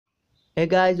Hey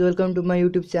guys, welcome to my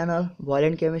YouTube channel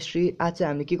Violent Chemistry. आज चाहिँ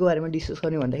हामीले के को बारेमा डिस्कस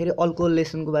गर्ने भन्दाखेरि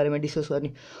अल्कोहोलेसनको बारेमा डिस्कस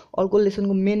गर्ने।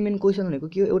 अल्कोहोलेसनको मेन क्वेसन भनेको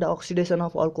के हो, एउटा अक्सिडेसन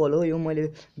अफ अल्कोहल हो। यो मैले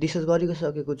डिस्कस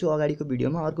गरिसकेको छु अगाडिको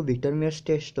भिडियोमा। अर्को भिक्टर मेयर्स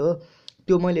टेस्ट हो,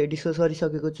 त्यो मैले डिस्कस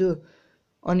गरिसकेको छु।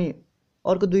 अनि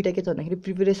अर्को दुईटा के छ भन्दाखेरि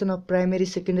preparation of primary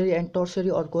secondary and tertiary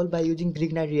alcohol by using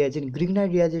Grignard reagent.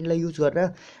 Grignard रिएजेन्टलाई use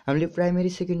गरेर हामीले प्राइमेरी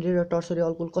सेकेन्डरी र टर्सरी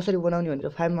अल्कोहल कसरी बनाउने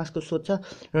भनेर 5 मार्क्सको सोध्छ।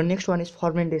 र next one is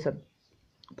fermentation.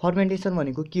 Fermentation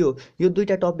भनेको के हो, यो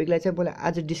दुईटा टपिकलाई चाहिँ मैले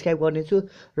आज डिस्क्राइब गर्नेछु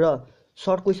र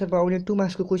सर्ट क्वेसनमा आउने 2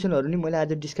 मार्क्सको क्वेसनहरू नि मैले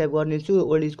आज डिस्क्राइब गर्नेछु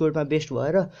ओल्ड इज गोल्डमा बेस्ट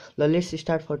भएर। ल लेट्स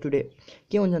स्टार्ट फर टुडे।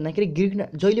 के हुन्छ भन्दाखेरि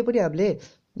जहिले पनि हामीले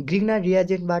ग्रिग्नार्ड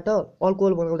रिएजेन्टबाट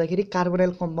अल्कोहल बनाउँदाखेरि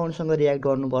कार्बोनाइल कम्पाउन्डसँग रियाक्ट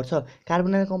गर्नुपर्छ।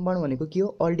 कार्बोनाइल कम्पाउन्ड भनेको के हो,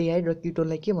 अल्डिहाइड र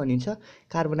किटोनलाई के भनिन्छ,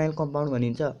 कार्बोनाइल कम्पाउन्ड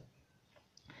भनिन्छ।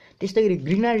 त्यस्तै गरी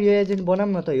ग्रिग्नार्ड रिएजेन्ट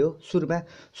बनाऊँ न त। यो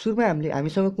सुरुमा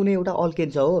हामीसँग कुनै एउटा अल्केन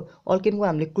छ हो, अल्केनको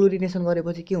हामीले क्लोरिनेसन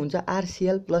गरेपछि के हुन्छ,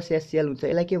 आरसिएल प्लस एससिएल हुन्छ।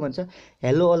 यसलाई के भन्छ,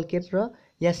 हेलो अल्केन र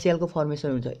एससिएलको फर्मेसन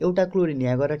हुन्छ। एउटा क्लोरिन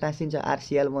यहाँ गएर टाँसिन्छ,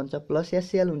 आरसिएल भन्छ प्लस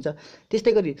एससिएल हुन्छ।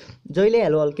 त्यस्तै गरी जहिले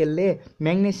हेलो अल्केनले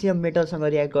म्याग्नेसियम मेटलसँग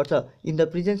रियाक्ट गर्छ in the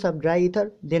presence of dry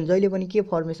ether, then जहिले पनि के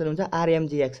फर्मेसन हुन्छ,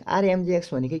 आरएमजिएक्स।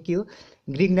 आरएमजिएक्स भनेको के हो,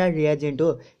 ग्रिग्नार्ड रिएजेन्ट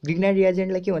हो। ग्रिग्नार्ड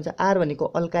रिएजेन्टलाई के भन्छ, आर भनेको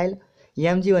अल्काइल,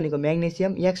 एमजी भनेको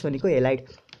म्याग्नेसियम, एक्स भनेको हेलाइड।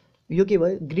 यो के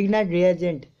भयो, ग्रिग्नार्ड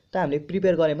रिएजेन्ट त हामीले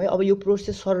प्रिपेयर गऱ्यौँ है। अब यो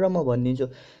प्रोसेस सर म भनिदिन्छु।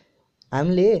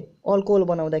 हामीले अल्कोहल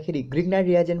बनाउँदाखेरि ग्रिग्नार्ड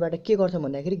रिएजेन्टबाट के गर्छौँ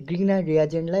भन्दाखेरि ग्रिग्नार्ड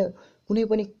रिएजेन्टलाई कुनै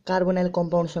पनि कार्बोनाइल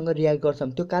कम्पाउन्डसँग रियाक्ट गर्छौँ।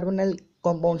 त्यो कार्बोनाइल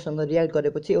कम्पाउन्डसँग रियाक्ट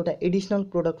गरेपछि एउटा एडिसनल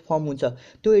प्रोडक्ट फर्म हुन्छ।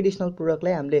 त्यो एडिसनल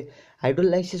प्रोडक्टलाई हामीले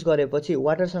हाइड्रोलाइसिस गरेपछि,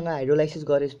 वाटरसँग हाइड्रोलाइसिस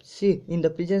गरेपछि in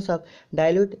the presence of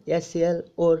dilute एससिएल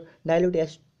or dilute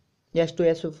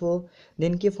H2SO4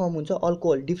 then के फर्म हुन्छ,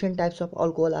 alcohol. Different types of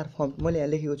alcohol are form. मैले यहाँ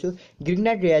लेखेको छु,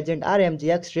 Grignard reagent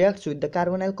RMgX reacts with the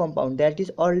carbonyl compound that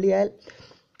is aldehyde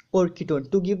or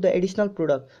ketone to give the additional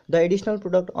product. The additional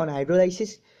product on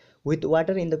hydrolysis with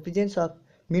water in the presence of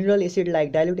mineral acid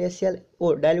like dilute HCl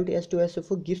or dilute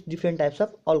H2SO4 gives different types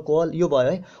of alcohol. यो भयो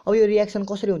है। अब यो reaction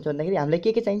कसरी हुन्छ भन्दाखेरि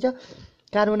हामीलाई के चाहिन्छ,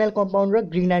 कार्बोनाइल कम्पाउन्ड र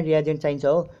ग्रिग्नार्ड रिएजेन्ट चाहिन्छ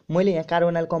हो। मैले यहाँ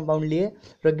कार्बोनाइल कम्पाउन्ड लिएँ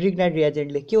र ग्रिग्नार्ड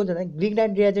रिएजेन्टले के हुन्छ भने,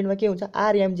 ग्रिग्नार्ड रिएजेन्टमा के हुन्छ,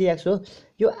 RMgX हो।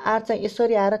 यो आर चाहिँ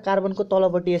यसरी आएर कार्बनको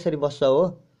तलपट्टि यसरी बस्छ हो,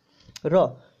 र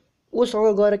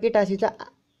ओसँग गएर के टाँसिन्छ,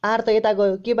 आर त यता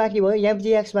गयो, के बाँकी भयो,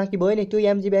 MgX बाँकी भयो नि। त्यो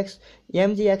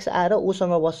MgX आएर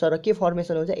ओसँग बस्छ र के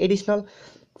फर्मेसन हुन्छ, एडिसनल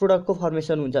प्रोडक्टको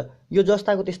फर्मेसन हुन्छ। यो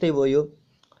जस्ताको त्यस्तै भयो।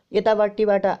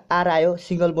 यतापट्टिबाट आर आयो,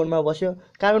 सिङ्गल बोन्डमा बस्यो,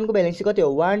 कार्बनको भ्यालेन्सी कति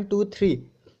हो, 1 2 3,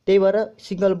 त्यही भएर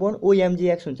सिङ्गल बोन्ड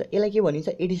OMgX हुन्छ। यसलाई के भनिन्छ,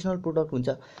 एडिसनल प्रोडक्ट हुन्छ।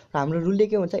 र हाम्रो रुलले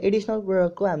के हुन्छ, एडिसनल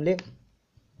प्रोडक्टको हामीले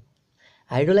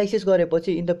हाइड्रोलाइसिस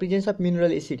गरेपछि in the presence of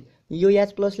mineral acid, यो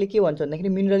H प्लसले के भन्छ भन्दाखेरि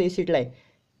मिनरल एसिडलाई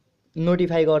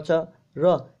नोटिफाई गर्छ। र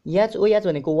HOH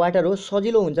भनेको वाटर हो,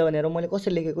 सजिलो हुन्छ भनेर मैले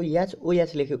कसरी लेखेको,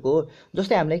 HOH लेखेको हो।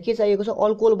 जस्तै हामीलाई के चाहिएको छ,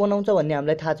 अल्कोहल बनाउँछ भन्ने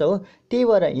हामीलाई थाहा छ हो, त्यही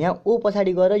भएर यहाँ O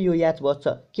पछाडि गएर यो H बस्छ।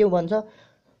 के भन्छ,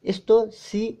 यस्तो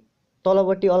C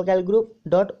तलपट्टि alkyl group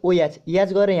dot OH,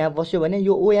 H गएर यहाँ बस्यो भने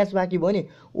यो OH बाँकी भयो नि।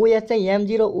 OH चाहिँ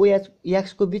MG र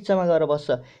OH को बिचमा गएर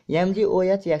बस्छ,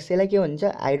 MgOH X। यसलाई के भन्छ,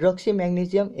 हाइड्रोक्सी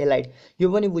म्याग्नेसियम हेलाइड। यो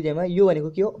पनि बुझेमा, यो भनेको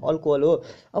के हो, अल्कोहल हो।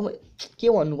 अब के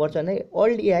भन्नुपर्छ भने,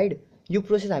 अल्डिहाइड, यो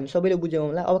प्रोसेस हामी सबैले बुझ्यौँ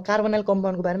होला। अब कार्बोनाइल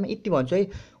कम्पाउन्डको बारेमा यति भन्छु है।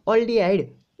 अल्डिहाइड,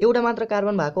 एउटा मात्र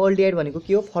कार्बन भएको अल्डिहाइड भनेको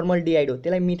के हो, फर्मल्डिहाइड हो।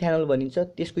 त्यसलाई मिथानल भनिन्छ।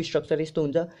 त्यसको स्ट्रक्चर यस्तो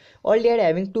हुन्छ। अल्डिहाइड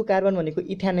ह्याभिङ 2 कार्बन भनेको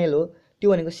इथानेल हो, त्यो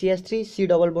भनेको CH3 C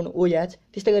double bond OH।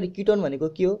 त्यस्तै गरी किटोन भनेको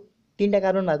के हो, 3टा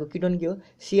कार्बन भएको किटोन के हो,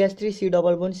 CH3 C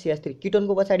double bond CH3।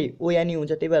 किटोनको पछाडि ONE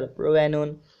हुन्छ, त्यही भएर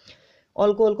प्रोएनोन।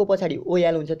 अल्कोहलको पछाडि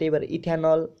OL हुन्छ, त्यही भएर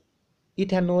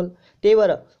इथानोल। त्यही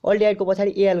भएर अल्डिहाइडको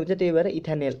पछाडि AL हुन्छ, त्यही भएर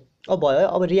इथानेल। अब भयो।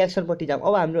 अब रिएक्सनपट्टि जाऊँ।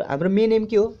 अब हाम्रो मेन एम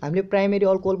के हो, हामीले प्राइमेरी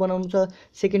अल्कोहल बनाउनु छ,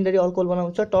 सेकेन्डरी अल्कोहल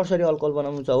बनाउनु छ, टर्सरी अल्कोहल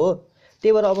बनाउनु छ हो।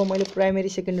 त्यही भएर अब मैले प्राइमेरी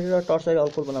सेकेन्डरी र टर्सरी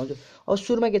अल्कोहल बनाउँछु। अब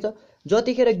सुरुमा के छ,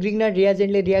 जतिखेर ग्रिग्नार्ड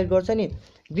रिएजेन्टले रियाक्ट गर्छ नि,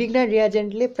 ग्रिग्नार्ड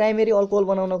रिएजेन्टले प्राइमेरी अल्कोहल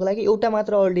बनाउनको लागि एउटा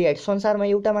मात्र अल्डिहाइड, संसारमा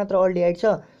एउटा मात्र अल्डिहाइड छ,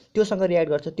 त्योसँग रियाक्ट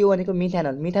गर्छ। त्यो भनेको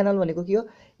मिथानल। मिथानल भनेको के हो,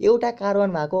 एउटा कार्बन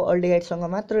भएको अल्डिहाइडसँग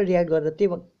मात्र रियाक्ट गरेर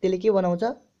त्यसले के बनाउँछ,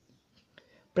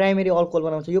 प्राइमेरी अल्कोहल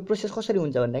बनाउँछ। यो प्रोसेस कसरी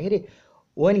हुन्छ भन्दाखेरि,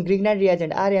 when grignard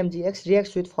reagent RMgX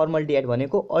reacts with formaldehyde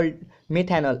भनेको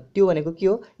मेथानल, त्यो भनेको के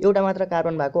हो, एउटा मात्र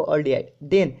कार्बन भएको aldehyde,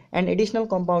 then an additional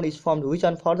compound is firmed which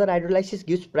on further hydrolysis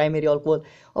gives primary alcohol.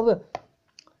 अब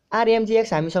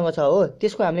RMgX हामीसँग छ हो,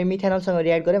 त्यसको हामीले मिथानलसँग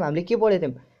रियाक्ट गऱ्यौँ। हामीले के पढेको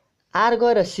थियौँ, आर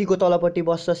गएर C को तलपट्टि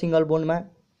बस्छ सिङ्गल बोन्डमा,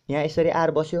 यहाँ यसरी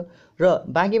आर बस्यो, र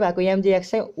बाँकी भएको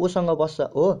MgX चाहिँ ओसँग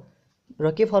बस्छ हो,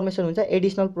 र के फर्मेसन हुन्छ,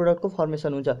 एडिसनल प्रोडक्टको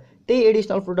फर्मेसन हुन्छ। त्यही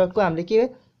एडिसनल प्रोडक्टको हामीले के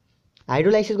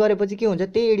हाइड्रोलाइसिस गरेपछि के हुन्छ,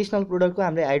 त्यही एडिसनल प्रोडक्टको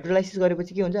हामीले हाइड्रोलाइसिस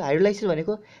गरेपछि के हुन्छ, हाइड्रोलाइसिस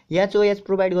भनेको HOH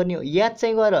प्रोभाइड गर्ने हो। H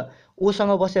चाहिँ गएर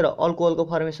ओसँग बसेर अल्कोहलको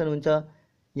फर्मेसन हुन्छ,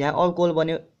 यहाँ अल्कोहल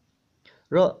बन्यो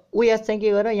र ओएच चाहिँ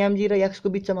के गरेर एमजी र एक्सको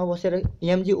बिचमा बसेर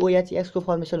एमजी ओएच एक्सको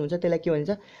फर्मेसन हुन्छ, त्यसलाई के भन्छ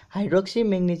हाइड्रोक्सी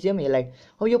म्याग्नेसियम हेलाइड।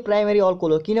 अब यो प्राइमरी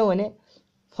अल्कोहल हो किनभने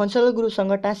फङ्सनल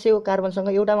ग्रुपसँग टाँसिएको कार्बनसँग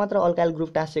एउटा मात्र अल्काइल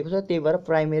ग्रुप टाँसिएको छ, त्यही भएर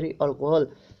प्राइमरी अल्कोहल।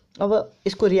 अब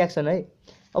यसको रियाक्सन है,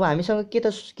 अब हामीसँग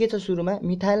के छ सुरुमा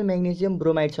मिथाइल म्याग्नेसियम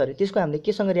ब्रोमाइड छ अरे, त्यसको हामीले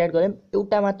केसँग रियाक्ट गऱ्यौँ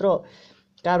एउटा मात्र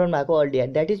कार्बन भएको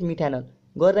अल्डिहाइड द्याट इज मिथानल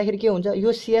गर्दाखेरि के हुन्छ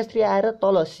यो CH3 आएर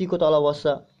तल सीको तल बस्छ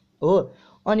हो,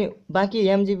 अनि बाँकी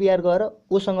एमजीबीआर गएर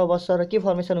ओसँग बस्छ र के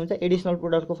फर्मेसन हुन्छ एडिसनल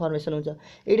प्रोडक्टको फर्मेसन हुन्छ।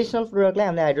 एडिसनल प्रोडक्टलाई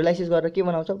हामीले हाइड्रोलाइसिस गरेर के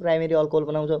बनाउँछौँ प्राइमेरी अल्कोहल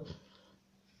बनाउँछौँ।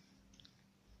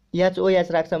 एच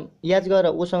ओएच राख्छौँ, एच गएर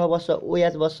ओसँग बस्छ,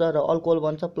 ओएच बस्छ र अल्कोहल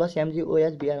बन्छ प्लस एमजी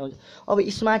ओएच बिआर हुन्छ। अब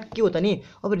स्मार्ट के हो त नि,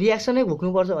 अब रियाक्सनै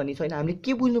भोग्नुपर्छ भन्ने छैन। हामीले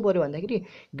के बुझ्नु पऱ्यो भन्दाखेरि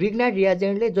ग्रिग्नार्ड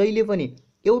रियाजेन्टले जहिले पनि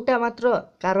एउटा मात्र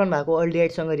कार्बन भएको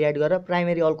अल्डिहाइडसँग रियाक्ट गरेर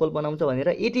प्राइमेरी अल्कोहल बनाउँछ भनेर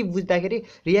यति बुझ्दाखेरि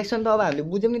रियाक्सन त अब हामीले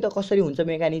बुझ्यौँ नि त कसरी हुन्छ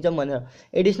मेकानिजम भनेर।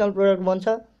 एडिसनल प्रोडक्ट बन्छ,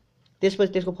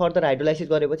 त्यसपछि त्यसको फर्दर हाइड्रोलाइसिस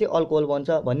गरेपछि अल्कोहल बन्छ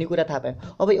भन्ने कुरा थाहा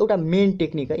पायौँ। अब एउटा मेन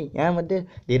टेक्निक है, यहाँमध्ये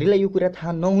धेरैलाई यो कुरा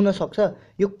थाहा नहुन सक्छ,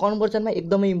 यो कन्भर्जनमा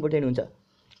एकदमै इम्पोर्टेन्ट हुन्छ।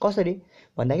 कसरी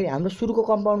भन्दाखेरि हाम्रो सुरुको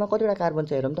कम्पाउन्डमा कतिवटा कार्बन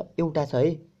छ हेरौँ त, एउटा छ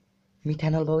है,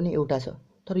 मिथानल भयो भने एउटा छ।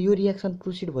 तर यो रियाक्सन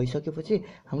प्रोसिड भइसकेपछि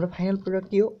हाम्रो फाइनल प्रोडक्ट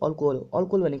के हो अल्कोहल हो।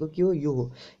 अल्कोहल भनेको के हो यो हो,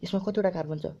 यसमा कतिवटा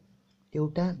कार्बन छ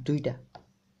एउटा दुईटा।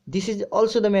 This is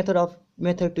also the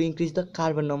method to increase the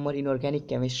carbon number in organic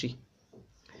chemistry.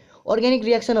 Organic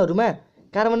रियाक्सनहरूमा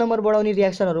carbon number बढाउने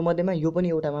रियाक्सनहरू मध्येमा यो पनि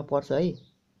एउटामा पर्छ है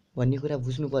भन्ने कुरा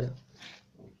बुझ्नु पर्यो।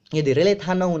 यो धेरैलाई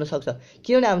थाहा नहुन सक्छ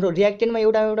किनभने हाम्रो रियाक्टेन्टमा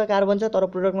एउटा कार्बन छ तर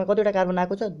प्रोडक्टमा कतिवटा कार्बन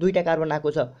आएको छ दुईटा कार्बन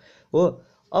आएको छ हो।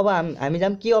 अब हामी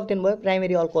जाम के अब्टेन भयो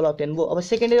प्राइमेरी अल्कोहल अब्टेन भयो। अब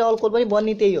सेकेन्डरी अल्कोहल पनि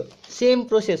बन्ने त्यही हो, सेम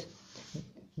प्रोसेस,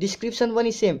 डिस्क्रिप्सन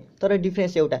पनि सेम तर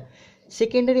डिफ्रेन्स एउटा।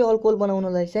 सेकेन्डरी अल्कोहल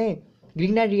बनाउनलाई चाहिँ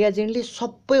ग्रिग्नार्ड रियाजेन्टले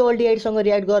सबै अल्डिहाइडसँग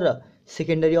रियाक्ट गरेर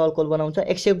सेकेन्डरी अल्कोहल बनाउँछ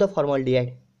एक्सेप्ट द फर्मल्डिहाइड।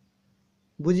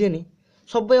 बुझ्यो नि,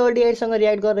 सबै अल्डिहाइडसँग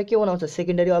रियाक्ट गरेर के बनाउँछ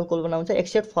सेकेन्डरी अल्कोहल बनाउँछ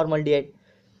एक्सेप्ट फर्मल्डिहाइड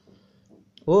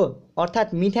हो।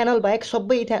 अर्थात् मिथानल बाहेक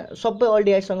सबै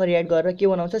अल्डिहाइडसँग रियाक्ट गरेर के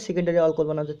बनाउँछ सेकेन्डरी अल्कोहल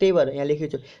बनाउँछ। त्यही भएर यहाँ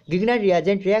लेखेको छु Grignard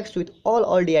रियाजेन्ट reacts with all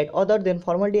aldehyde other than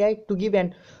फर्मल्डिहाइड to give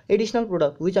an additional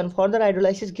product which on further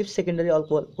hydrolysis give secondary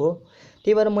alcohol हो।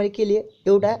 त्यही भएर मैले के लिए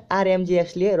एउटा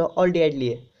आरएमजीएक्स लिए र अल्डिहाइड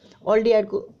लिए।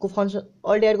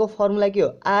 अल्डिहाइडको फर्मुला के हो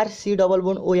आरसी डबल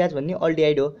बोन्ड ओएच भन्ने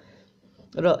अल्डिहाइड हो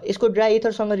र यसको ड्राई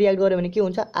इथरसँग रियाक्ट गर्यो भने के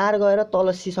हुन्छ आर गएर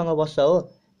तल सीसँग बस्छ हो,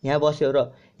 यहाँ बस्यो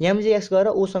र एमजीएक्स गएर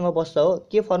ओसँग बस्छ हो।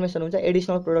 के फर्मेसन हुन्छ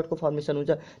एडिसनल प्रोडक्टको फर्मेसन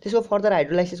हुन्छ। त्यसको फर्दर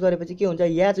हाइड्रोलाइसिस गरेपछि के हुन्छ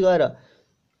एच गएर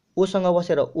ओसँग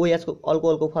बसेर ओएचको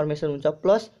अल्कोहलको फर्मेसन हुन्छ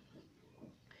प्लस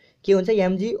के हुन्छ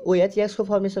एमजी ओएच एक्सको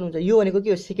फर्मेसन हुन्छ। यो भनेको के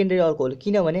हो सेकेन्डरी अल्कोहल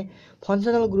किनभने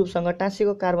फङ्सनल ग्रुपसँग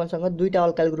टाँसेको कार्बनसँग दुईटा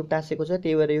अल्काइल ग्रुप टाँसेको छ,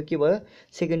 त्यही भएर यो के भयो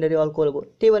सेकेन्डरी अल्कोहल भयो।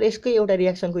 त्यही भएर यसकै एउटा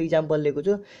रियाक्सनको इक्जाम्पल लिएको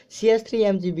छु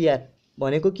CH3MgBr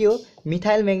भनेको के हो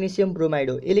मिथाइल म्याग्नेसियम ब्रोमाइड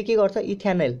हो। यसले के गर्छ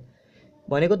इथेनल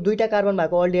भनेको दुईटा कार्बन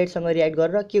भएको अल्डिहाइडसँग रियाक्ट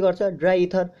गरेर के गर्छ ड्राई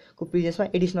इथरको प्रेजेन्समा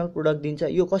एडिसनल प्रोडक्ट दिन्छ।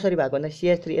 यो कसरी भएको भन्दा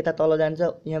CH3 यता तल जान्छ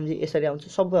एमजी यसरी आउँछ,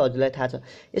 सबै हजुरलाई थाहा छ।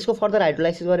 यसको फर्दर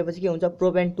हाइड्रोलाइसिस गरेपछि के हुन्छ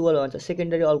प्रोपेन 12 भन्छ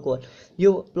सेकेन्डरी अल्कोहल,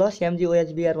 यो प्लस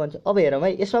MgOHBr भन्छ। अब हेरौँ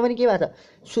है यसमा पनि के भएको छ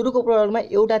सुरुको प्रोडक्टमा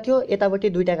एउटा थियो यतापट्टि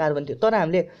दुईटा कार्बन थियो तर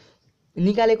हामीले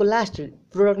निकालेको लास्ट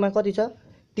प्रोडक्टमा कति छ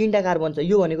तीनटा कार्बन छ।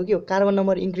 यो भनेको के हो कार्बन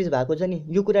नम्बर इन्क्रिज भएको छ नि,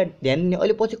 यो कुरा ध्यान दिने।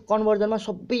 अहिले पछि कन्भर्जनमा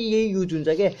सबै यही युज हुन्छ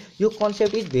क्या, यो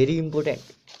concept is very important,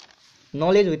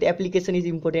 knowledge with application is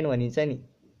important भनिन्छ नि।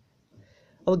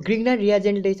 अब ग्रिग्नार्ड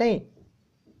रियाजेन्टले चाहिँ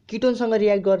किटोनसँग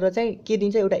रियाक्ट गरेर चाहिँ के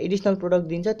दिन्छ एउटा एडिसनल प्रोडक्ट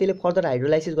दिन्छ, त्यसले फर्दर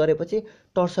हाइड्रोलाइसिस गरेपछि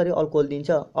टर्सरी अल्कोहल दिन्छ।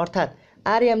 अर्थात्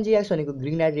आरएमजीएक्स भनेको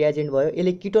ग्रिग्नार्ड रियाजेन्ट भयो,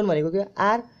 यसले किटोन भनेको के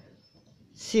R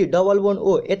C double bond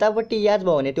O यतापट्टि याज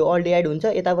भयो भने त्यो अल्डिहाइड हुन्छ,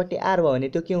 यतापट्टि आर भयो भने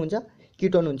त्यो के हुन्छ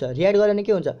किटोन हुन्छ। रियाक्ट गऱ्यो भने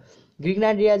के हुन्छ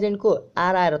ग्रिग्नार्ड रियाजेन्टको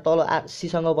आर आएर तल आर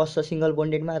सीसँग बस्छ सिङ्गल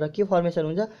बोन्डेडमा र के फर्मेसन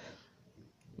हुन्छ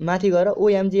माथि गएर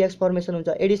ओएमजीएक्स फर्मेसन हुन्छ,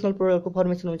 एडिसनल प्रोडक्टको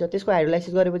फर्मेसन हुन्छ। त्यसको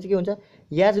हाइड्रोलाइसिस गरेपछि के हुन्छ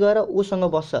याज गएर ओसँग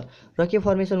बस्छ र के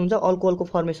फर्मेसन हुन्छ अल्कोहलको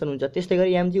फर्मेसन हुन्छ। त्यस्तै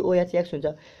गरी MgOHX हुन्छ।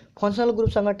 फङ्सनल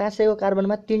ग्रुपसँग टाँसेको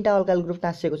कार्बनमा तीनटा अल्काइल ग्रुप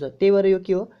टाँसेको छ, त्यही भएर यो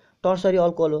के हो टर्सरी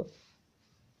अल्कोहल हो।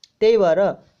 त्यही भएर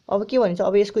अब के भनिन्छ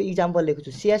अब यसको इक्जाम्पल लिएको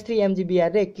छु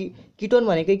CH3MgBr रे किटोन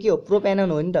भनेकै के हो प्रोपेनन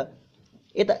हो नि त,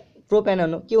 यता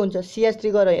प्रोपेनन हो के हुन्छ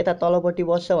CH3 गएर यता तलपट्टि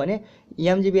बस्छ भने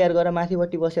MgBr गएर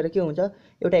माथिपट्टि बसेर के हुन्छ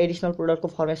एउटा एडिसनल प्रोडक्टको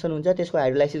फर्मेसन हुन्छ। त्यसको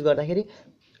हाइड्रोलाइसिस गर्दाखेरि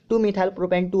 2 मिथाइल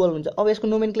प्रोपेन 12 हुन्छ। अब यसको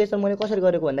नोमेनक्लेचर मैले कसरी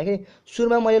गरेको भन्दाखेरि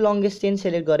सुरुमा मैले लङ्गेस्ट चेन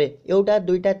सेलेक्ट गरेँ, एउटा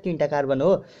दुईटा तीनटा कार्बन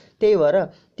हो, त्यही भएर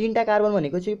तीनटा कार्बन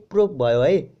भनेको चाहिँ प्रोप भयो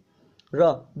है र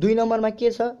 2 नम्बरमा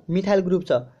के छ मिथाइल ग्रुप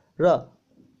छ र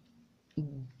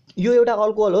यो एउटा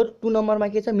अल्कोहल हो, 2 नम्बरमा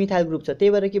के छ मिथाइल ग्रुप छ,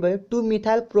 त्यही भएर के भयो 2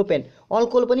 मिथाइल प्रोपेन।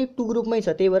 अल्कोहल पनि 2 ग्रुपमै छ,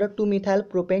 त्यही भएर 2 मिथाइल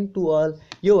प्रोपेन 2 अल।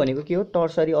 यो भनेको के हो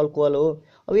टर्सरी अल्कोहल हो।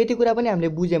 अब यति कुरा पनि हामीले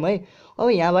बुझ्यौँ है। अब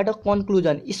यहाँबाट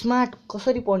कन्क्लुजन स्मार्ट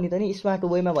कसरी पढ्ने त नि स्मार्ट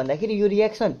वेमा भन्दाखेरि यो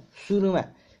रियाक्सन सुरुमा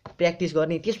प्र्याक्टिस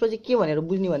गर्ने, त्यसपछि के भनेर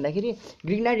बुझ्ने भन्दाखेरि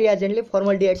ग्रिग्नार्ड रिएजेन्टले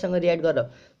फर्मल्डिहाइडसँग रिएक्ट गरेर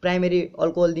प्राइमेरी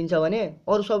अल्कोहल दिन्छ भने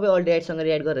अरू सबै अल्डिहाइडसँग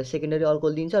रिएक्ट गरेर सेकेन्डरी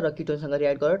अल्कोहल दिन्छ र किटोनसँग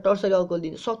रिएक्ट गरेर टर्सरी अल्कोहल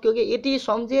दिन्छ। सक्यो कि यति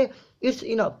सम्झे इट्स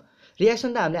इनफ।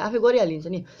 रियाक्सन त हामीले आफै गरिहालिन्छ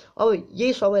नि। अब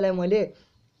यही सबैलाई मैले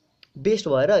बेस्ट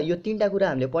भएर यो 3टा कुरा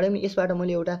हामीले पढ्यौँ नि, यसबाट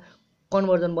मैले एउटा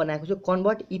कन्भर्जन बनाएको छु।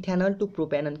 कन्भर्ट इथेनल टु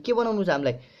प्रोपेनल के बनाउनु छ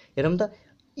हामीलाई हेरौँ त।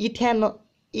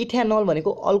 इथेनल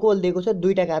भनेको अल्कोहल दिएको छ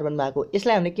 2टा कार्बन भएको,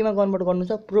 यसलाई हामीले केमा कन्भर्ट गर्नु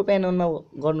छ प्रोपेनलमा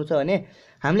गर्नु छ भने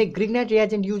हामीले ग्रिग्नार्ड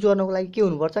रिएजेन्ट युज गर्नको लागि के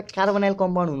हुनुपर्छ कार्बोनाइल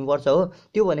कम्पाउन्ड हुनुपर्छ हो,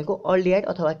 त्यो भनेको अल्डिहाइड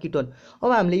अथवा किटोन।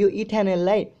 अब हामीले यो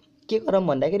इथेनललाई के गरौँ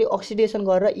भन्दाखेरि अक्सिडेसन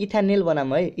गरेर इथेनल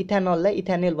बनाऊँ है। इथेनललाई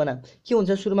इथेनल बनाऊँ, के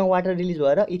हुन्छ सुरुमा वाटर रिलिज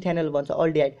भएर इथेनल बन्छ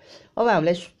अल्डिहाइड। अब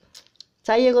हामीलाई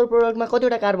चाहिएको प्रोडक्टमा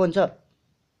कतिवटा कार्बन छ,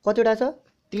 कतिवटा छ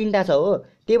 3टा छ हो,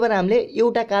 त्यही भएर हामीले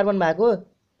एउटा कार्बन भएको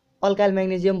अल्काइल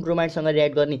म्याग्नेशियम ब्रोमाइडसँग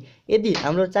रिएक्ट गर्ने। यदि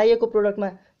हाम्रो चाहिएको प्रोडक्टमा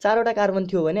 4वटा कार्बन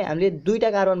थियो भने हामीले 2टा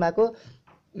कार्बन भएको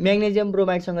म्याग्नेशियम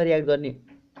ब्रोमाइडसँग रिएक्ट गर्ने।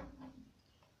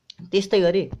 त्यस्तै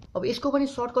गरी अब यसको पनि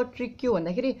सर्टकट ट्रिक के हो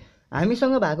भन्दाखेरि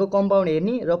हामीसँग भएको कम्पाउन्ड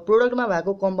हेर्ने र प्रोडक्टमा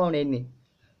भएको कम्पाउन्ड हेर्ने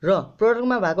र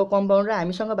प्रोडक्टमा भएको कम्पाउन्ड र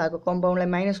हामीसँग भएको कम्पाउन्डलाई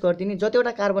माइनस गरिदिने,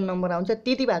 जतिवटा कार्बन नम्बर आउँछ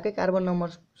त्यति भएकै कार्बन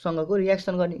नम्बरसँगको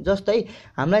रिएक्सन गर्ने। जस्तै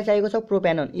हामीलाई चाहिएको छ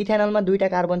प्रोपेनल, इथेनलमा 2टा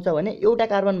कार्बन छ भने एउटा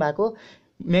कार्बन भएको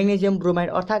म्याग्नेशियम ब्रोमाइड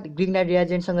अर्थात् ग्रिग्नार्ड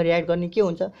रिएजेन्टसँग रिएक्ट गर्ने के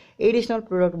हुन्छ एडिसनल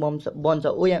प्रोडक्ट बन्छ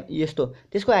ओ यस्तो।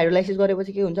 त्यसको हाइड्रोलाइसिस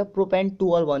गरेपछि के हुन्छ प्रोपेन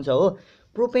 2 बन्छ हो।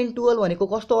 प्रोपेन 2 भनेको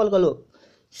कस्तो अल्कोहल हो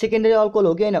सेकेन्डरी अल्कोहल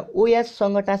हो कि होइन,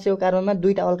 ओएचसँग टाँसेको कार्बनमा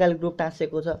 2टा अल्काइल ग्रुप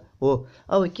टाँसेको छ हो।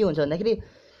 अब के हुन्छ भन्दाखेरि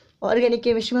अर्ग्यानिक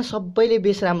केमिस्ट्रीमा सबैले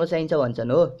बेस राम्रो चाहिन्छ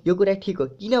भन्छन् हो, यो कुरा ठिक हो।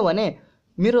 किनभने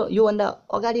मेरो योभन्दा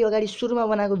अगाडि सुरुमा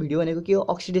बनाएको भिडियो भनेको के हो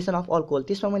अक्सिडेसन अफ अल्कोहल,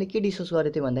 त्यसमा मैले के डिस्कस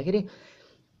गरेको थिएँ भन्दाखेरि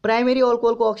प्राइमेरी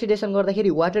अल्कोहलको अक्सिडेसन गर्दाखेरि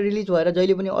वाटर रिलिज भएर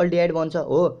जहिले पनि अल्डिहाइड बन्छ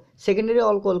हो। सेकेन्डरी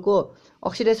अल्कोहलको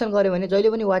अक्सिडेसन गऱ्यो भने जहिले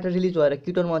पनि वाटर रिलिज भएर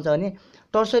किटोन बन्छ भने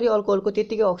टर्सरी अल्कोहलको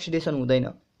त्यत्तिकै अक्सिडेसन हुँदैन।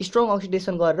 स्ट्रङ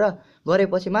अक्सिडेसन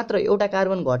गरेपछि मात्र एउटा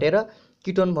कार्बन घटेर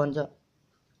किटोन बन्छ।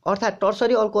 अर्थात्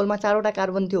टर्सरी अल्कोहलमा 4वटा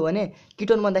कार्बन थियो भने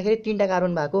किटोन बन्दाखेरि 3टा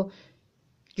कार्बन भएको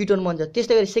किटोन बन्छ।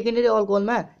 त्यस्तै गरी सेकेन्डरी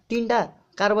अल्कोहलमा 3टा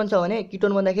कार्बन छ भने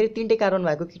किटोन बन्दाखेरि 3टै कार्बन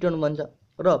भएको किटोन बन्छ।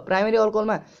 र प्राइमेरी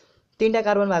अल्कोहलमा 3टा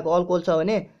कार्बन भएको अल्कोहल छ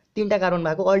भने 3टा कार्बन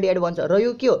भएको अल्डिहाइड बन्छ। र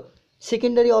यो के हो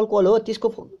सेकेन्डरी अल्कोहल हो, त्यसको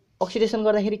अक्सिडेसन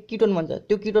गर्दाखेरि किटोन बन्छ,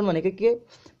 त्यो किटोन भनेको के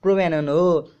प्रोपेनन हो।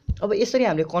 अब यसरी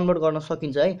हामीले कन्भर्ट गर्न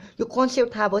सकिन्छ है। यो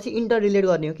कन्सेप्ट थाहा भएपछि इन्टर रिलेट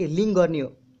गर्ने हो कि लिङ्क गर्ने हो,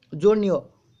 जोड्ने हो।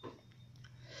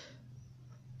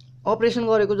 अपरेसन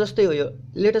गरेको जस्तै हो यो।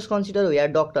 लेटेस्ट कन्सिडर हो या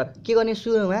डक्टर के गर्ने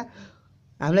सुरुमा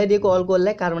हामीलाई दिएको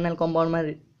अल्कोहललाई कार्बोनाइल कम्पाउन्डमा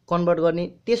कन्भर्ट गर्ने,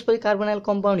 त्यसपछि कार्बोनाइल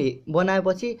कम्पाउन्ड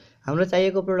बनाएपछि हाम्रो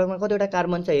चाहिएको प्रोडक्टमा कतिवटा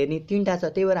कार्बन छ हेर्ने, 3टा छ,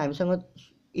 त्यही भएर हामीसँग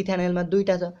इथेनलमा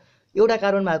 2टा छ। एउटा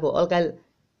कार्बन भएको अल्काइल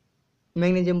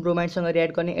म्याग्नेशियम ब्रोमाइडसँग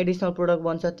रिएक्ट गर्ने एडिसनल प्रोडक्ट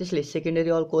बन्छ, त्यसले सेकेन्डरी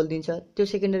अल्कोहल दिन्छ। त्यो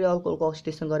सेकेन्डरी अल्कोहलको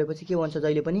अक्सिडेसन गरेपछि के बन्छ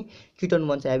जहिले पनि किटोन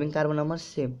बन्छ having carbon number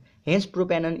same, hence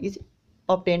प्रोपेनन is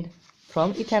obtained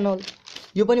from ethanal.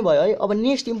 यो पनि भयो है। अब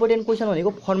नेक्स्ट इम्पोर्टेन्ट क्वेसन भनेको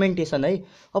फर्मेन्टेसन है।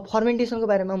 अब फर्मेन्टेसनको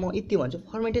बारेमा म यति भन्छु।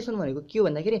 फर्मेन्टेसन भनेको के हो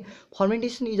भन्दाखेरि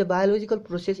fermentation is a biological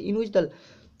process in which the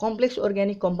complex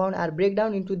organic compound are brake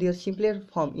down into there simpler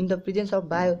form in the presence of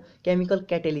biochemical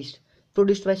catalyst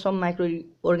produced by some micro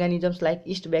organisms like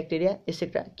east bacteria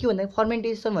etcetera. के भन्दाखेरि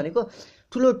fermentation भनेको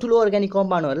ठुलो organic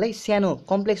कम्पाउन्डहरूलाई सानो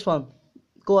complex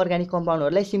फर्मको organic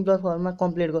कम्पाउन्डहरूलाई simpler फर्ममा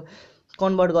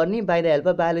convert गर्ने by the help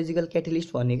of biological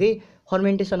catalyst भन्नेकै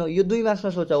fermentation हो। यो 2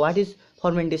 मार्क्समा सोध्छ वाट इज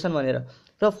फर्मेन्टेसन भनेर।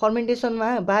 र फर्मेन्टेसनमा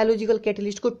बायोलोजिकल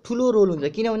क्याटालिस्टको ठुलो रोल हुन्छ,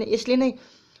 किनभने यसले नै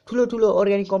ठुलो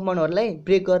अर्ग्यानिक कम्पाउन्डहरूलाई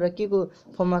ब्रेक गरेर के को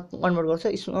फर्ममा कन्भर्ट गर्छ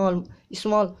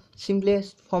स्मल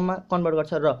सिम्पलेस्ट फर्ममा कन्भर्ट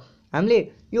गर्छ। र हामीले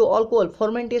यो अल्कोहल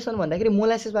फर्मेन्टेसन भन्दाखेरि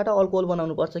मोलासिसबाट अल्कोहल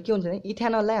बनाउनु पर्छ। के हुन्छ भने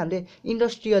इथेनललाई हामीले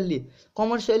इन्डस्ट्रियल्ली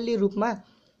कमर्सियल्ली रूपमा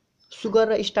सुगर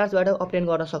र स्टार्चबाट अब्टेन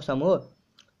गर्न सक्छौँ हो।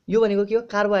 यो भनेको के हो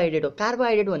कार्बोहाइड्रेट हो।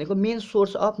 कार्बोहाइड्रेट भनेको main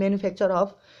source of manufacture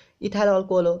of ethyl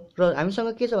alcohol हो। र हामीसँग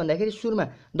के छ भन्दाखेरि सुरुमा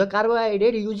the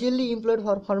carbohydrate usually employed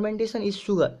for fermentation is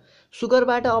sugar.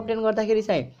 सुगरबाट obtain गर्दाखेरि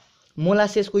चाहिँ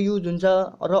मोलासेसको युज हुन्छ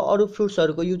र अरू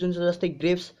फ्रुट्सहरूको युज हुन्छ जस्तै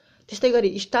ग्रेप्स। त्यस्तै गरी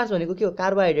स्टार्च भनेको के हो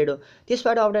कार्बोहाइड्रेट हो,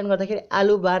 त्यसबाट अब्टेन गर्दाखेरि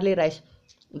आलु बार्ले राइस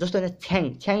जस्तो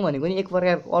छ्याङ भनेको नि एक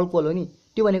प्रकारको अल्कोहल हो नि,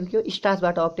 त्यो भनेको के हो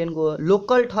स्टार्चबाट अब्टेनको हो।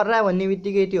 लोकल ठर्रा भन्ने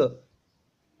बित्तिकै त्यो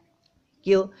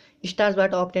के हो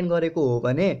स्टार्चबाट अब्टेन गरेको हो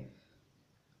भने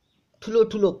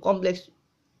ठुलो कम्प्लेक्स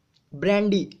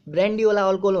ब्रान्डीवाला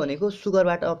अल्कोहल भनेको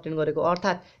सुगरबाट अब्टेन गरेको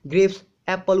अर्थात् ग्रेप्स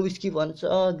एप्पल विस्की भन्छ,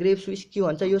 ग्रेप्स विस्की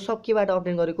भन्छ, यो सब केबाट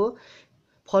अब्टेन गरेको?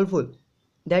 फलफुल,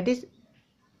 द्याट इज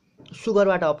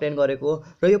सुगरबाट अब्टेन गरेको हो।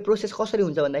 र यो प्रोसेस कसरी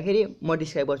हुन्छ भन्दाखेरि म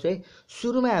डिस्क्राइब गर्छु है।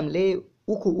 सुरुमा हामीले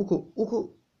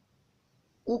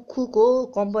उखुको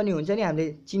कम्पनी हुन्छ नि,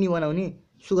 हामीले चिनी बनाउने,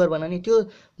 सुगर बनाउने, त्यो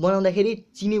बनाउँदाखेरि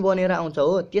चिनी बनेर आउँछ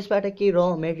हो। त्यसबाट केही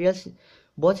र मेटेरियल्स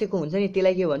बचेको हुन्छ नि,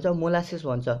 त्यसलाई के भन्छ? मोलासेस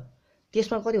भन्छ।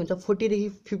 त्यसमा कति हुन्छ? 40 देखि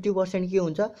 50% के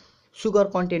हुन्छ? सुगर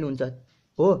कन्टेन्ट हुन्छ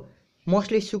हो।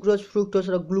 मोस्टली सुक्रोज, फ्रुक्टोज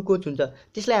र ग्लुकोज हुन्छ।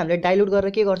 त्यसलाई हामीले डाइल्युट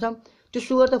गरेर के गर्छौँ? त्यो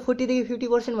सुगर त 40 देखि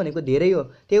 50% भनेको धेरै हो,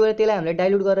 त्यही भएर त्यसलाई हामीले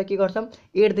डाइल्युट गरेर के गर्छौँ?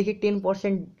 8 देखि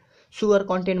 10% सुगर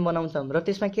कन्टेन्ट बनाउँछौँ र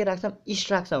त्यसमा के राख्छौँ?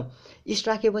 इस्ट राख्छौँ। इस्ट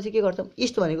राखेपछि के गर्छौँ?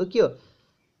 इस्ट भनेको के हो?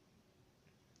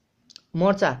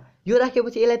 मर्चा। यो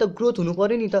राखेपछि यसलाई त ग्रोथ हुनु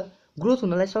पर्यो नि त। ग्रोथ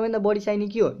हुनलाई सबैभन्दा बढी चाहिने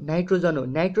के हो? नाइट्रोजन हो।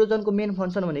 नाइट्रोजनको मेन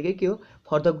फङ्सन भनेको के हो?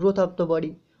 For the growth of the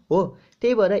body हो।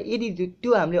 त्यही भएर यदि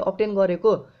त्यो हामीले अब्टेन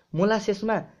गरेको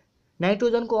मोलासेसमा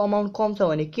नाइट्रोजनको अमाउन्ट कम छ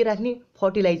भने के राख्ने?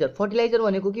 फर्टिलाइजर। फर्टिलाइजर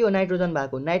भनेको के हो? नाइट्रोजन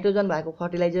भएको। नाइट्रोजन भएको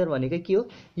फर्टिलाइजर भनेको के हो?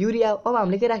 युरिया। अब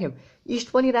हामीले के राख्यौँ? इस्ट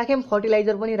पनि राख्यौँ,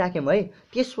 फर्टिलाइजर पनि राख्यौँ है।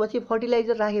 त्यसपछि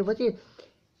फर्टिलाइजर राखेपछि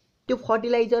त्यो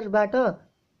फर्टिलाइजरबाट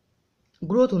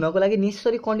ग्रोथ हुनको लागि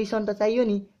नेसेसरी कन्डिसन त चाहियो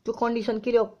नि। त्यो कन्डिसन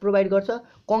केले प्रोभाइड गर्छ?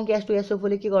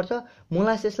 कङ्क्यास्टोएसओफोले के गर्छ?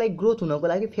 मोलासेसलाई ग्रोथ हुनको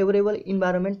लागि फेभरेबल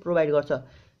इन्भाइरोमेन्ट प्रोभाइड गर्छ।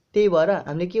 त्यही भएर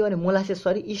हामीले के गर्ने? मोलासेस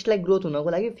इस्टलाई ग्रोथ हुनको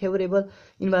लागि फेभरेबल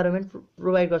इन्भाइरोमेन्ट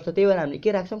प्रोभाइड गर्छ। त्यही भएर हामीले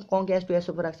के राख्छौँ?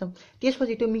 कङ्क्यास्टोएसओफो राख्छौँ।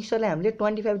 त्यसपछि त्यो मिक्सरलाई हामीले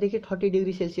 25 देखि 30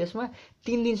 डिग्री सेल्सियसमा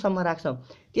 3 दिनसम्म राख्छौँ।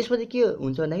 त्यसपछि के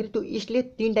हुन्छ भन्दाखेरि त्यो इस्टले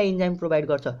 3टा इन्जाइम प्रोभाइड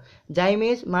गर्छ,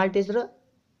 जाइमेज, माल्टेज र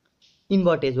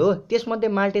इन्भर्टेज हो। त्यसमध्ये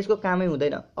माल्टेजको कामै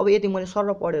हुँदैन। अब यति मैले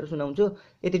सरल पढेर सुनाउँछु,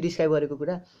 यति डिस्क्राइब गरेको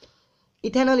कुरा।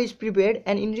 Ethanal is prepared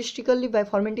and इन्डस्ट्रिकल्ली by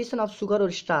fermentation of sugar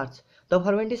और starch. The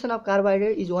fermentation of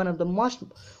carbohydrate is one of the most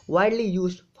widely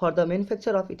used for the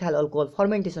manufacture of ethyl alcohol.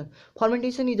 Fermentation.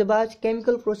 Fermentation is a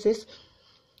biochemical process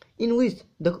in which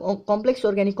the complex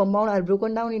organic compounds are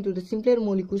broken down into the simpler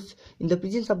molecules in the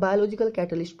presence of biological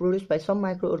catalysts produced by some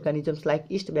microorganisms like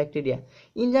yeast bacteria.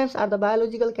 Enzymes are the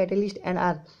biological catalyst and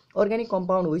are organic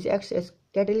compound which acts as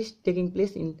catalyst taking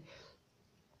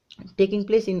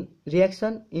place in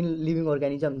reaction in living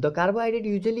organism. The carbohydrate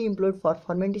usually employed for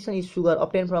fermentation is sugar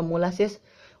obtained from molasses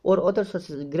or other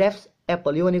sources. Grapes,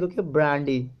 apple, यो भनेको के?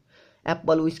 Brandy,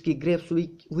 Apple whisky, grapes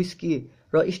whisky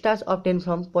र starch obtained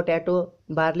from potato,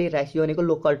 barley, rice, यो भनेको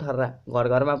local ठर्रा, घर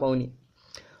घरमा पाउने।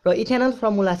 र ethanal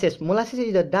from molasses. Molasses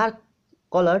is a dark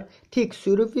colored, thick,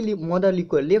 syrupy mother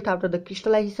liquid left after the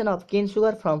crystallization of cane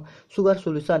sugar from sugar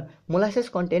solution. Molasses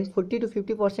contains 40 to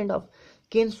 50% of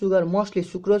cane sugar, mostly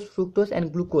sucrose, fructose,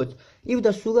 and glucose. If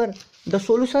the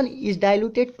solution is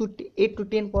diluted to 8 to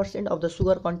 10% of the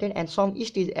sugar content and some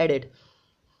yeast is added.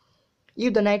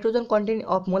 If the nitrogen content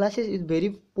of molasses is very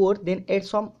poor, then add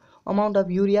some amount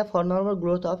of urea for normal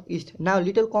growth of yeast. Now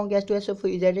little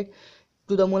H2SO4 is added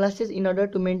to the molasses in order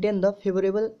to maintain the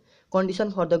favorable condition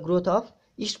for the growth of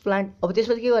yeast plant. अब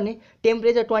त्यसपछि के गर्ने?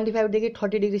 Temperature 25 देखि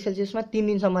 30 degree सेल्सियसमा 3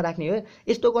 दिनसम्म राख्ने हो।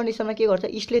 यस्तो कन्डिसनमा के गर्छ?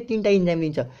 इस्टले 3टा इन्जाइम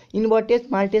दिन्छ, इन्भर्टेज,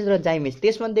 माल्टेज र जाइमेज।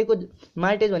 त्यसमध्येको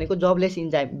माल्टेज भनेको जबलेस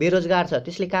इन्जाइम, बेरोजगार छ,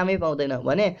 त्यसले कामै पाउँदैन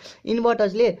भने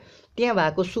इन्भर्टेजले त्यहाँ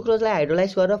भएको सुक्रोजलाई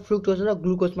हाइड्रोलाइज गरेर फ्रुक्टोज र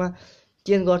ग्लुकोजमा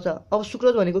चेन्ज गर्छ। अब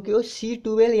सुक्रोज भनेको के हो?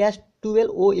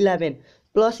 C12H12O11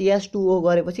 प्लस H2O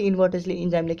गरेपछि इन्भर्टेजले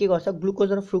इन्जाइमले के गर्छ?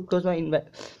 ग्लुकोज र फ्रुक्टोजमा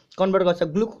कन्भर्ट गर्छ।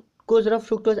 ग्लुकोज र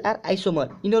फ्रुक्टोज आर आइसोमर,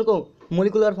 यिनीहरूको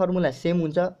मोलिकुलर फर्मुला सेम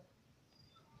हुन्छ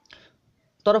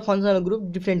तर फङ्सनल ग्रुप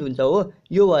डिफ्रेन्ट हुन्छ हो।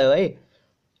 यो भयो है।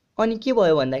 अनि के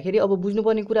भयो भन्दाखेरि अब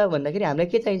बुझ्नुपर्ने कुरा भन्दाखेरि हामीलाई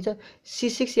के चाहिन्छ?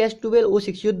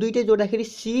 C6H12O6, यो दुईटै जोड्दाखेरि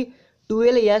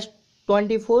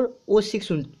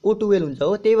C12H24O6 O12 हुन्छ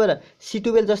हो। त्यही भएर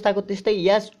C12 जस्ताको त्यस्तै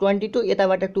H22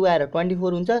 यताबाट 2 आएर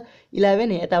 24 हुन्छ,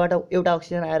 11 यताबाट एउटा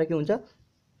अक्सिजन आएर के हुन्छ?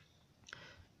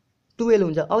 12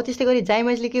 हुन्छ। अब त्यस्तै गरी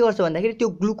जाइमेजले के गर्छ भन्दाखेरि त्यो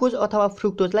ग्लुकोज अथवा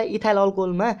फ्रुक्टोजलाई इथाइल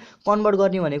अल्कोहलमा कन्भर्ट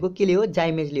गर्ने भनेको केले हो?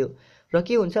 जाइमेजले हो। र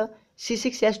के हुन्छ?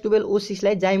 C6H12O6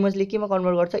 लाई जाइमेजले केमा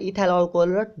कन्भर्ट गर्छ? इथाइल अल्कोहल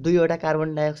र 2वटा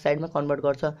कार्बन डाइअक्साइडमा कन्भर्ट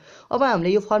गर्छ। अब हामीले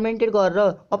यो फर्मेन्टेड गरेर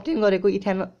अब्टेन गरेको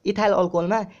इथाइल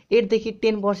अल्कोहलमा 8 देखि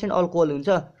 10% अल्कोहल हुन्छ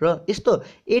र यस्तो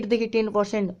 8 देखि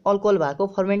 10% अल्कोहल भएको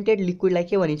फर्मेन्टेड लिक्विडलाई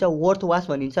के भनिन्छ? वर्थ वास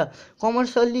भनिन्छ।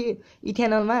 कमर्सियली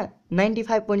इथेनलमा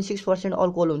 95.6%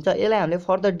 अल्कोहल हुन्छ। यसलाई हामीले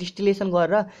फर्दर डिस्टिलेसन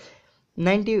गरेर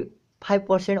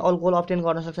 95% अल्कोहल अब्टेन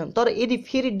गर्न सक्छौँ। तर यदि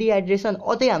फेरि डिहाइड्रेसन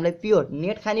अझै हामीलाई प्योर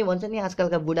नेट खाने भन्छ नि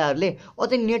आजकलका बुढाहरूले,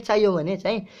 अझै नेट चाहियो भने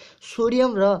चाहिँ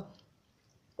सोडियम र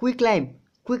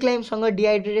क्विकलाइमसँग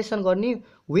डिहाइड्रेसन गर्ने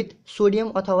विथ सोडियम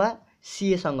अथवा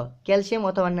सीएसँग, क्याल्सियम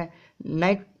अथवा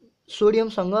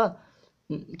सोडियमसँग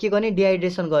के गर्ने?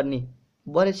 डिहाइड्रेसन गर्ने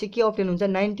भनेपछि के अब्टेन हुन्छ?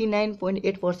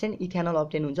 99.8% इथेनल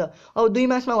अब्टेन हुन्छ। अब 2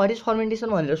 मार्क्समा व्हाट इज फर्मेन्टेसन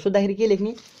भनेर सोद्धाखेरि के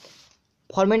लेख्ने?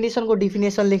 फर्मेन्टेसनको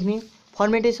डिफिनेसन लेख्ने,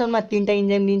 फर्मेन्टेसनमा 3टा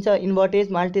इन्जाइम दिन्छ,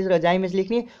 इन्भर्टेज, माल्टेज र जाइमेज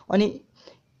लेख्ने, अनि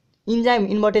इन्जाइम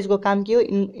इन्भर्टेजको काम के हो,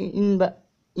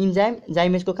 इन्जाइम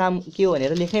जाइमेजको काम के हो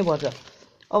भनेर लेख्नै पर्छ।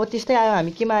 अब त्यस्तै आयो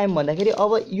हामी केमा आयौँ भन्दाखेरि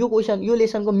अब यो क्वेसन, यो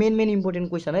लेसनको मेन इम्पोर्टेन्ट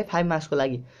क्वेसन है 5 मार्क्सको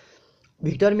लागि।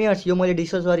 भिक्टर मेयर्स यो मैले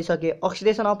डिस्कस गरिसकेँ,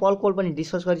 अक्सिडेसन अफ अल्कोहल पनि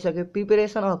डिस्कस गरिसकेँ,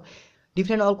 preparation of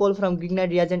different alcohol from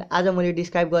Grignard reagent आज मैले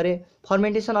डिस्क्राइब गरेँ,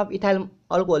 फर्मेन्टेसन अफ इथाइल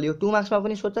अल्कोहल यो 2 मार्क्समा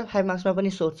पनि सोध्छ, 5 मार्क्समा पनि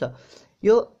सोध्छ।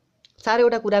 यो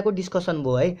 4वटा कुराको डिस्कसन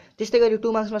भयो है। त्यस्तै गरी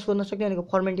 2 मार्क्समा सोध्न सक्ने भनेको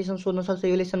फर्मेन्टेसन सोध्न सक्छ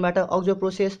यो लेसनबाट,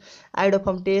 अक्सोप्रोसेस,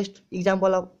 iodoform test,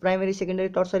 example of primary secondary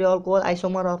tertiary alcohol,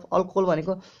 isomer of alcohol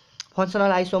भनेको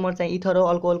फङ्सनल आइसोमर चाहिँ इथर हो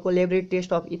अल्कोहलको, laboratory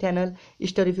test of ethanal,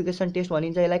 स्टरिफिकेसन test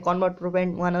भनिन्छ यसलाई, convert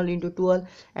propane 1 into 2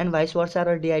 and vice वर्सा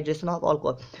र dehydration of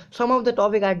alcohol. Some of the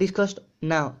topic are discussed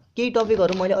now. केही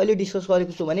टपिकहरू मैले अहिले डिस्कस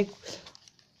गरेको छु भने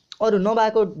अरू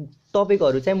नभएको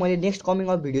टपिकहरू चाहिँ मैले नेक्स्ट कमिङ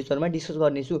अफ भिडियोजहरूमा डिस्कस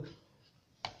गर्नेछु।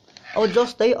 अब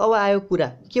जस्तै अब आयो कुरा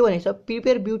के भनेछ,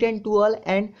 prepare butane 2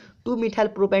 and 2 methyl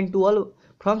propane 2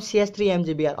 from CH3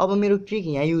 MgBr। अब मेरो ट्रिक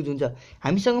यहाँ युज हुन्छ।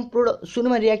 हामीसँग प्रोडक्ट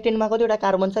सुरुमा रिएक्टेन्टमा कतिवटा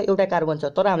कार्बन छ, एउटा कार्बन छ,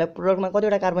 तर हामीलाई प्रोडक्टमा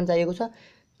कतिवटा कार्बन चाहिएको छ,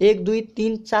 1 2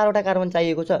 3 4वटा कार्बन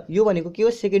चाहिएको छ। यो भनेको के हो,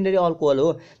 सेकेन्डरी अल्कोहल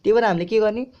हो। त्यही भएर हामीले के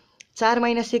गर्ने, 4 -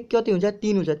 1 कति हुन्छ,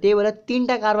 3 हुन्छ। त्यही भएर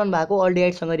 3टा कार्बन भएको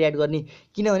अल्डिहाइडसँग रिएक्ट गर्ने,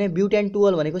 किनभने ब्युटेन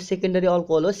 2 भनेको सेकेन्डरी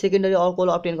अल्कोहल हो। सेकेन्डरी अल्कोहल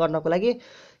अब्टेन गर्नको लागि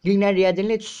ग्रिग्नार्ड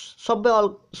रिएजेन्टले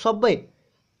सबै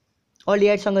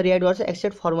अल्डिहाइडसँग रिएक्ट गर्छ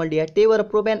एक्सेप्ट फर्मल्डिहाइड। त्यही भएर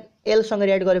प्रोपेन एलसँग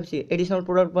रिएक्ट गरेपछि एडिसनल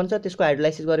प्रोडक्ट बन्छ, त्यसको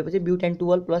हाइड्रोलाइसिस गरेपछि ब्युटेन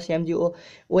 2 प्लस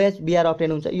MgOH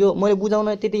अब्टेन हुन्छ। यो मैले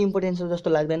बुझाउन त्यति इम्पोर्टेन्स जस्तो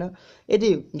लाग्दैन। यदि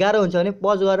गाह्रो हुन्छ भने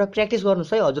पज गरेर प्र्याक्टिस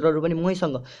गर्नुहोस् है हजुरहरू पनि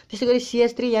मैसँग। त्यसै गरी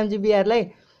CH3 MgBr लाई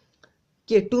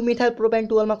के 2 मिथाइल प्रोपेन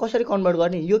 2 मा कसरी कन्भर्ट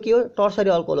गर्ने, यो के हो, टर्सरी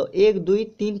अल्कोहल हो। 1 2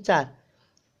 3 4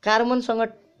 कार्बनसँग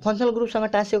फङ्सनल ग्रुपसँग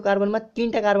टाँसिएको कार्बनमा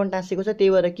 3टा कार्बन टाँसिएको छ, त्यही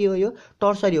भएर के हो, यो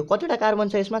टर्सरी हो। कतिवटा कार्बन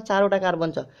छ यसमा, 4वटा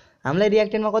कार्बन छ। हामीलाई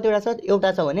रिएक्टेन्टमा कतिवटा छ,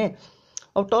 एउटा छ भने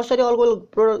अब टर्सरी अल्कोहल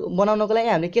प्रोडक्ट बनाउनको लागि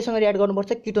हामीले केसँग रिएक्ट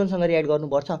गर्नुपर्छ, किटोनसँग रिएक्ट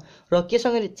गर्नुपर्छ। र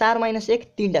केसँग 4 - 1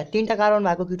 3टा कार्बन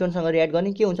भएको किटोनसँग रिएक्ट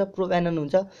गर्ने के हुन्छ, प्रोपेनन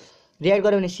हुन्छ। रिएक्ट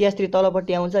गर्यो भने CH3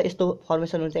 तलपट्टि आउँछ, यस्तो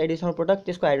फर्मेसन हुन्छ एडिसनल प्रोडक्ट,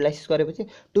 त्यसको हाइड्रोलाइसिस गरेपछि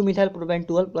 2 मिथाइल प्रोपेन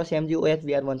 2 प्लस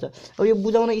MgOH बन्छ। अब यो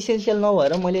बुझाउन इसेन्सियल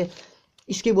नभएर मैले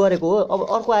स्किप गरेको हो। अब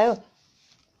अर्को आयो,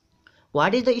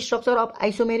 what is the structure of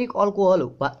isomeric alcohol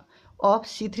of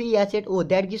C3H8O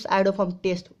that gives iodoform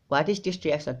test, what is test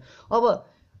reaction. अब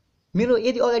मेरो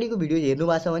यदि अगाडिको भिडियो हेर्नु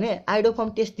भएको छ भने आइडोफर्म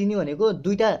टेस्ट दिने भनेको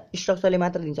 2टा स्ट्रक्चरले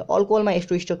मात्र दिन्छ। अल्कोहलमा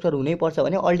यस्तो स्ट्रक्चर हुनैपर्छ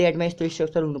भने अल्डिहाइडमा यस्तो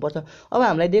स्ट्रक्चर हुनुपर्छ। अब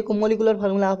हामीलाई दिएको मोलिकुलर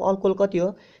फर्मुला अफ अल्कोहल कति हो,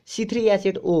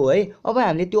 C3H8O है। अब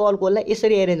हामीले त्यो अल्कोहललाई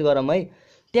यसरी एरेन्ज गरौँ है।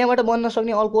 त्यहाँबाट बन्न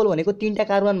सक्ने अल्कोहल भनेको 3टा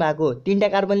कार्बन भएको, 3टा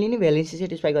कार्बन लिने, भ्यालेन्सी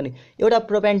सेटिस्फाई गर्ने। एउटा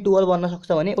प्रोपेन 2 बन्न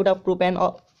सक्छ भने एउटा प्रोपेन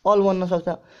अल बन्न सक्छ।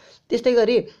 त्यस्तै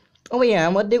गरी अब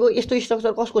यहाँ मध्येको यस्तो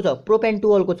स्ट्रक्चर कसको छ, प्रोपेन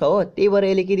 2 को छ हो। त्यही भएर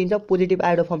यसले के दिन्छ, पोजिटिभ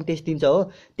आइडोफर्म टेस्ट दिन्छ हो।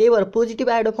 त्यही भएर पोजिटिभ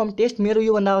आइडोफर्म टेस्ट मेरो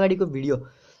योभन्दा अगाडिको भिडियो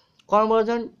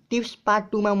कन्भर्जन टिप्स पार्ट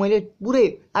 2 मा मैले पुरै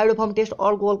आइडोफर्म टेस्ट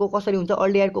अल्कोहलको कसरी हुन्छ,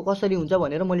 अल्डिहाइडको कसरी हुन्छ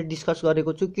भनेर मैले डिस्कस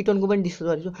गरेको छु, किटोनको पनि डिस्कस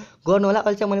गरेको छु। गर्नु होला।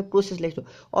 अहिले चाहिँ मैले प्रोसेस लेख्छु।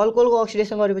 अल्कोहलको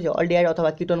अक्सिडेसन गरेपछि अल्डिहाइड अथवा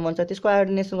किटोन बन्छ, त्यसको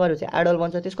आयोडिनेसन गरेपछि आइडोल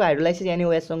बन्छ, त्यसको हाइड्रोलाइसिस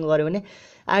NaOH गऱ्यो भने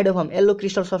आइडोफर्म येल्लो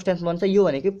क्रिस्टल सब्सटेन्स बन्छ। यो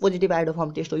भनेको पोजिटिभ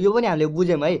आइडोफर्म टेस्ट हो। यो पनि हामीले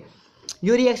बुझ्यौँ है।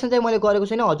 यो रिएक्सन चाहिँ मैले गरेको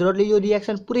छैन, हजुरहरूले यो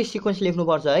रिएक्सन पुरै सिक्वेन्स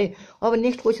लेख्नुपर्छ है। अब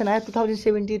नेक्स्ट क्वेसन आयो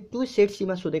 2072 सेट C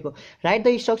मा सोधेको, right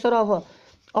the structure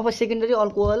of a secondary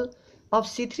alcohol of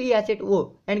C3H8O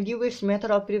and give it's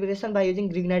method of preparation by using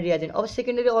Grignard reagent. अब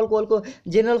सेकेन्डरी अल्कोहलको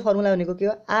जेनरल फर्मुला भनेको के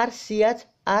हो, RCH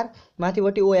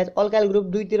माथिपट्टि OH, अल्काइल ग्रुप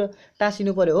 2 तिर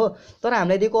टाँसिनु पर्यो हो। तर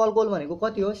हामीलाई दिएको अल्कोहल भनेको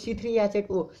कति हो,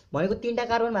 C3H8O भनेको 3टा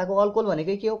कार्बन भएको अल्कोहल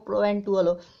भनेको के हो, प्रोपेन 2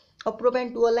 हो। अब प्रोपेन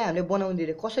 2 लाई हामीले बनाउनु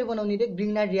दिए, कसरी बनाउनु दिए,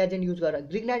 ग्रिग्नार्ड रिएजेन्ट युज गरेर।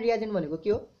 ग्रिग्नार्ड रिएजेन्ट भनेको के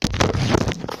हो,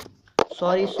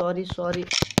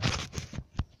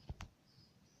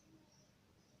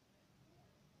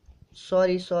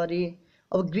 सरी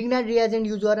अब ग्रिग्नार्ड रिएजेन्ट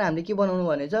युज गरेर हामीले के बनाउनु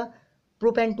भनेछ,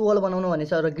 प्रोपेन 2 बनाउनु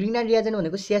भनेछ। र ग्रिग्नार्ड रिएजेन्ट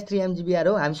भनेको CH3 MgBr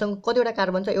हो। हामीसँग कतिवटा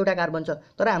कार्बन छ, एउटा कार्बन छ,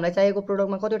 तर हामीलाई चाहिएको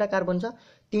प्रोडक्टमा कतिवटा कार्बन छ,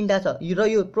 3टा छ। र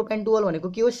यो प्रोपेन 2 भनेको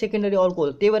के हो, सेकेन्डरी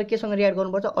अल्कोहल। त्यही भएर केसँग रिएक्ट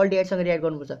गर्नुपर्छ, अल्डिहाइडसँग रिएक्ट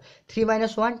गर्नुपर्छ। 3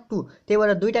 - 1 2, त्यही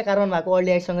भएर 2टा कार्बन भएको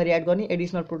अल्डिहाइडसँग रिएक्ट गर्ने,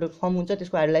 एडिसनल प्रोडक्ट फर्म हुन्छ,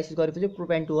 त्यसको हाइड्रोलाइसिस गरेपछि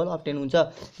प्रोपेन 2 अब्टेन हुन्छ।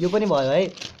 यो पनि भयो है।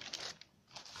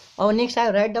 अब नेक्स्ट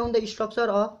आयो, write down the structure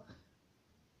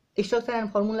and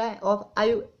formula of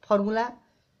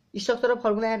structure of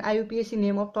formula and IUPAC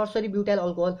name of tertiary butyl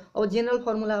alcohol. अब general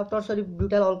formula of tertiary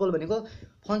butyl alcohol भनेको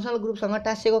फङ्सनल ग्रुपसँग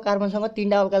टाँसिएको कार्बनसँग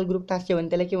 3टा अल्काइल ग्रुप टाँसियो भने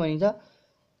त्यसलाई के भनिन्छ,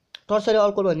 टर्सरी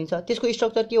अल्कोहल भनिन्छ। त्यसको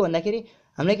स्ट्रक्चर के हो भन्दाखेरि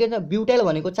हामीलाई के भन्छ ब्युटाइल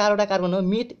भनेको 4वटा कार्बन हो,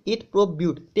 मिथ इथ प्रोप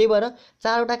ब्युट, त्यही भएर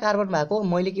 4वटा कार्बन भएको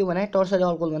मैले के बनाएँ टर्सरी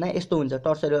अल्कोहल बनाएँ। यस्तो हुन्छ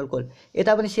टर्सरी अल्कोहल,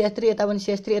 यता पनि CH3 यता पनि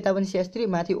CH3 यता पनि CH3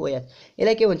 माथि OH,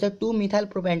 यसलाई के भन्छ 2 मिथाइल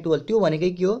प्रोपेन 12। त्यो भनेकै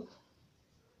के हो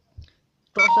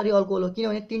टर्सरी अल्कोहल हो,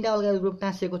 किनभने 3टा अल्काइल ग्रुप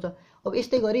टाँसिएको छ। अब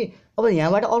यस्तै गरी अब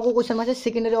यहाँबाट अर्को क्वेसनमा चाहिँ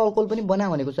सेकेन्डरी अल्कोहल पनि बना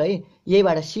भनेको छ है,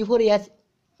 यहीबाट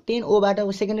C4H10O बाट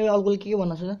सेकेन्डरी अल्कोहल के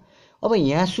भन्न सक्छ। अब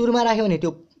यहाँ सुरुमा राख्यो भने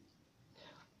त्यो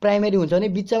प्राइमेरी हुन्छ भने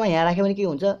बिचमा यहाँ राख्यो भने के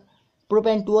हुन्छ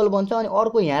प्रोपेन 12 बन्छ, अनि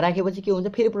अर्को यहाँ राखेपछि के हुन्छ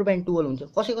फेरि प्रोपेन 12 हुन्छ।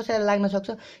 कसैलाई लाग्न सक्छ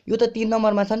यो त 3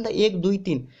 नम्बरमा छ नि त 1 2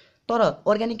 3, तर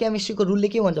अर्ग्यानिक केमिस्ट्रीको रुलले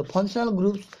के भन्छ functional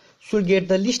groups should get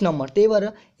the list number, त्यही भएर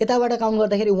यताबाट काउन्ट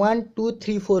गर्दाखेरि 1 2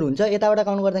 3 4 हुन्छ, यताबाट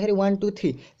काउन्ट गर्दाखेरि 1 2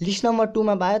 3, लिस्ट नम्बर 2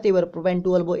 मा पायो त्यही भएर प्रोपेन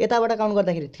 12 भयो, यताबाट काउन्ट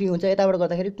गर्दाखेरि 3 हुन्छ, यताबाट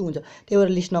गर्दाखेरि 2 हुन्छ, त्यही भएर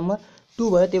लिस्ट नम्बर 2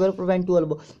 भयो, त्यही भएर प्रोपेन 12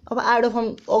 भयो। अब आयोडोफर्म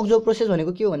अक्सो प्रोसेस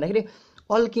भनेको के हो भन्दाखेरि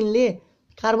अल्किनले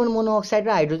कार्बन मोनोअक्साइड र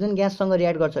हाइड्रोजन ग्याससँग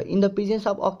रिएक्ट गर्छ in the presence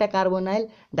of octa carbonyl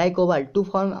डाइकोबाल्ट to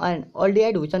form an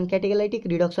aldehyde which on क्याटेलाइटिक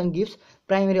reduction gives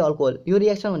primary alcohol. यो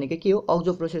रिएक्सन भनेको के हो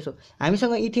अक्सो प्रोसेस हो।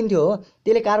 हामीसँग इथिन थियो हो,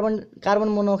 त्यसले कार्बन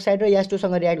मोनोअक्साइड र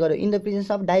H2सँग रिएक्ट गर्यो in the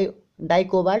presence of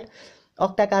डाइकोबाल्ट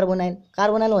octa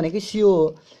carbonyl भनेको CO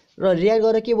हो, र रिएक्ट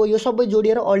गरेर के भयो यो सबै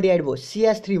जोडिएर अल्डिहाइड भयो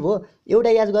CH3 भयो, एउटा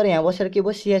याद गरेर यहाँ बसेर के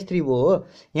भयो CH3 भयो हो,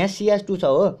 यहाँ CH2 छ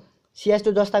हो,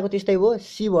 CH2 जस्ताको त्यस्तै भयो,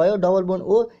 C भयो डबल बोन्ड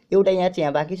O, एउटा यहाँ चाहिँ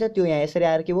यहाँ बाँकी छ त्यो यहाँ यसरी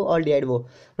आएर के भयो अल्डिहाइड भयो,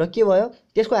 र के भयो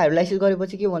त्यसको हाइड्रोलाइसिस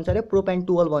गरेपछि के भन्छ अरे प्रोपेन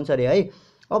 12 भन्छ अरे है।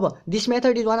 अब this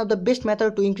method is one of the best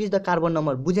method to increase the carbon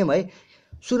number, बुझ्यौँ है।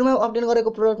 सुरुमा अब्टेन गरेको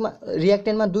प्रोडक्टमा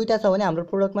रिएक्टेन्टमा 2टा छ भने हाम्रो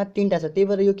प्रोडक्टमा 3टा छ, त्यही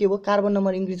भएर यो के भयो कार्बन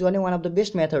नम्बर इन्क्रिज गर्ने one of the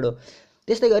best method हो।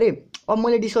 त्यस्तै गरी अब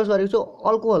मैले डिस्कस गरेको छु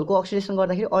अल्कोहलको अक्सिडेसन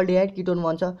गर्दाखेरि अल्डिहाइड किटोन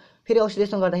बन्छ, फेरि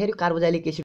अक्सिडेसन गर्दाखेरि कार्बोजाइलिक एसिड